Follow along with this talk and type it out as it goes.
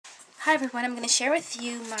Hi everyone, I'm going to share with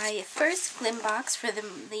you my first Glymm box for the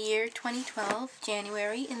year 2012,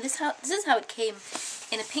 January, and this is how it came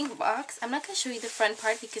in a pink box. I'm not going to show you the front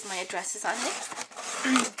part because my address is on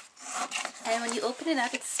it. And when you open it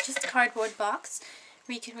up, it's just a cardboard box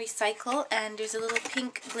where you can recycle, and there's a little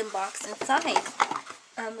pink Glymm box inside,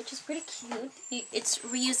 which is pretty cute. It's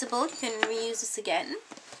reusable, you can reuse this again.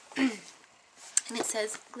 And it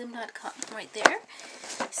says glymm.com right there.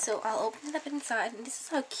 So I'll open it up inside, and this is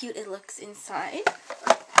how cute it looks inside.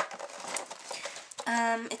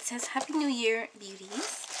 It says Happy New Year,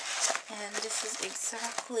 beauties. And this is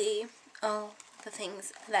exactly all the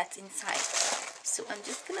things that's inside. So I'm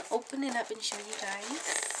just going to open it up and show you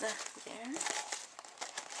guys. There.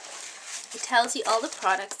 It tells you all the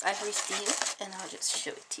products I've received, and I'll just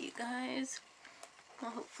show it to you guys.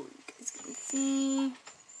 Well, hopefully you guys can see.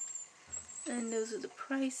 And those are the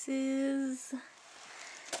prices.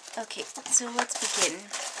 Okay, so let's begin.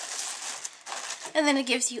 And then it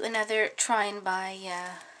gives you another try and buy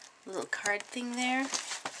little card thing there.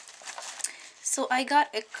 So I got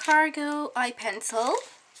a cargo eye pencil.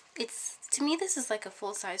 To me, this is like a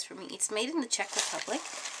full size for me. It's made in the Czech Republic,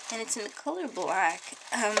 and it's in the color black.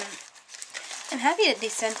 I'm happy that they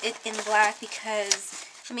sent it in black because,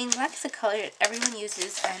 I mean, black is a color that everyone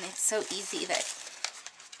uses, and it's so easy that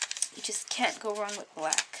you just can't go wrong with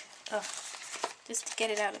black. Oh, just to get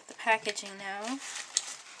it out of the packaging now.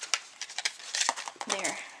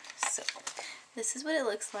 There. So, this is what it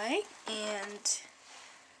looks like, and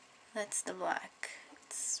that's the black.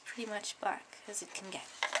 It's pretty much black as it can get.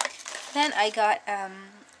 Then I got a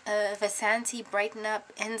Vasanti Brighten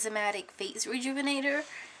Up Enzymatic Face Rejuvenator.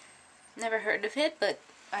 Never heard of it, but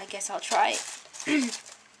I guess I'll try it.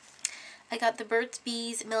 I got the Burt's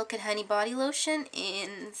Bees Milk and Honey Body Lotion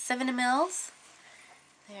in 7 ml.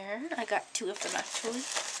 There, I got 2 of them actually.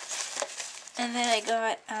 And then I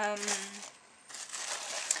got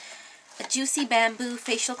a Juicy Bamboo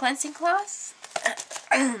Facial Cleansing Cloth.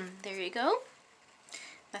 There you go.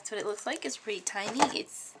 That's what it looks like. It's pretty tiny.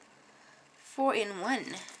 It's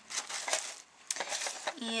 4-in-1.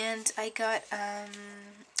 And I got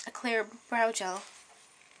a clear brow gel.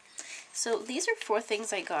 So these are 4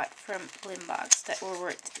 things I got from Glymm Box that were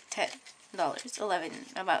worth $10,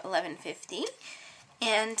 about $11.50.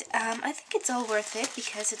 And I think it's all worth it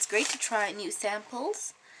because it's great to try new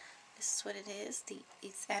samples. This is what it is.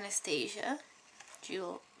 It's Anastasia,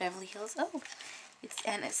 Jewel Beverly Hills. Oh, it's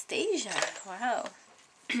Anastasia. Wow.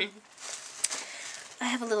 I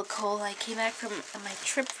have a little cold. I came back from my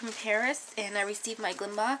trip from Paris, and I received my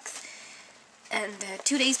Glymm Box. And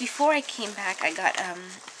 2 days before I came back, I got a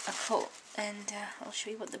cold. And I'll show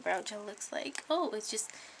you what the brow gel looks like. Oh, it's just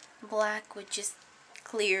black with just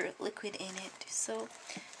clear liquid in it. So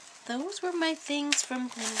those were my things from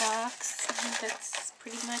Glymm Box. I think that's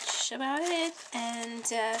pretty much about it. And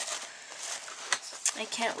I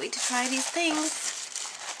can't wait to try these things.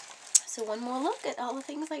 So one more look at all the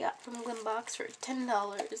things I got from Glymm Box for $10.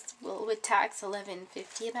 Well, with tax,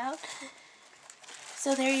 $11.50 about.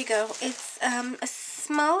 So there you go. It's a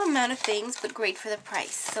small amount of things, but great for the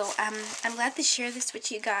price. So I'm glad to share this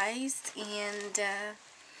with you guys, and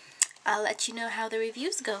I'll let you know how the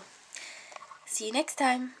reviews go. See you next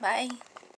time. Bye.